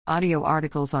Audio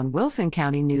articles on Wilson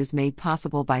County News made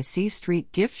possible by C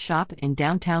Street Gift Shop in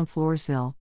downtown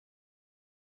Floresville.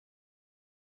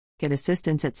 Get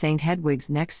assistance at St. Hedwig's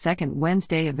next Second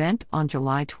Wednesday event on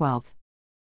July 12th.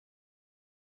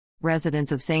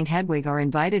 Residents of St. Hedwig are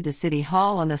invited to City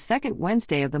Hall on the second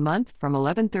Wednesday of the month from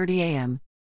 11:30 a.m.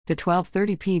 to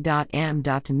 12:30 p.m.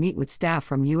 to meet with staff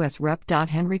from U.S. Rep.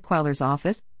 Henry Queller's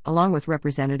office, along with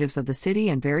representatives of the city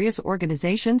and various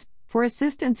organizations, for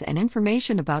assistance and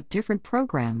information about different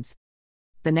programs.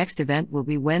 The next event will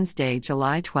be Wednesday,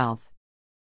 July 12th.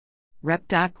 Rep.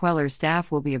 Queller's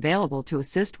staff will be available to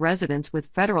assist residents with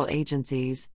federal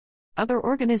agencies. Other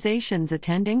organizations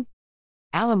attending: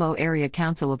 Alamo Area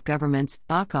Council of Governments,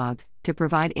 ACOG, to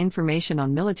provide information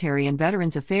on military and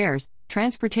veterans affairs,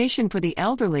 transportation for the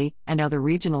elderly, and other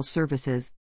regional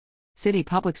services. City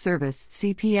Public Service,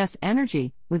 CPS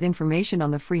Energy, with information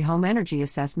on the free home energy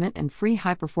assessment and free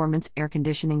high-performance air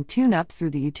conditioning tune-up through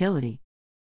the utility.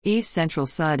 East Central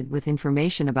SUD, with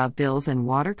information about bills and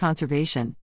water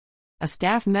conservation. A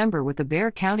staff member with the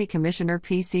Bexar County Commissioner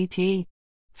PCT.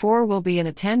 4 will be in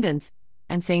attendance,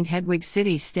 and St. Hedwig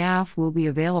City staff will be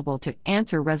available to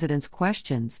answer residents'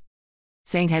 questions.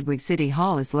 St. Hedwig City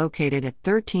Hall is located at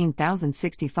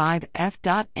 13,065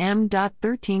 F.M.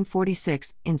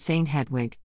 1346 in St.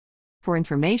 Hedwig. For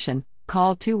information,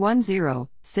 call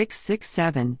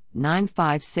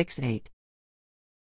 210-667-9568.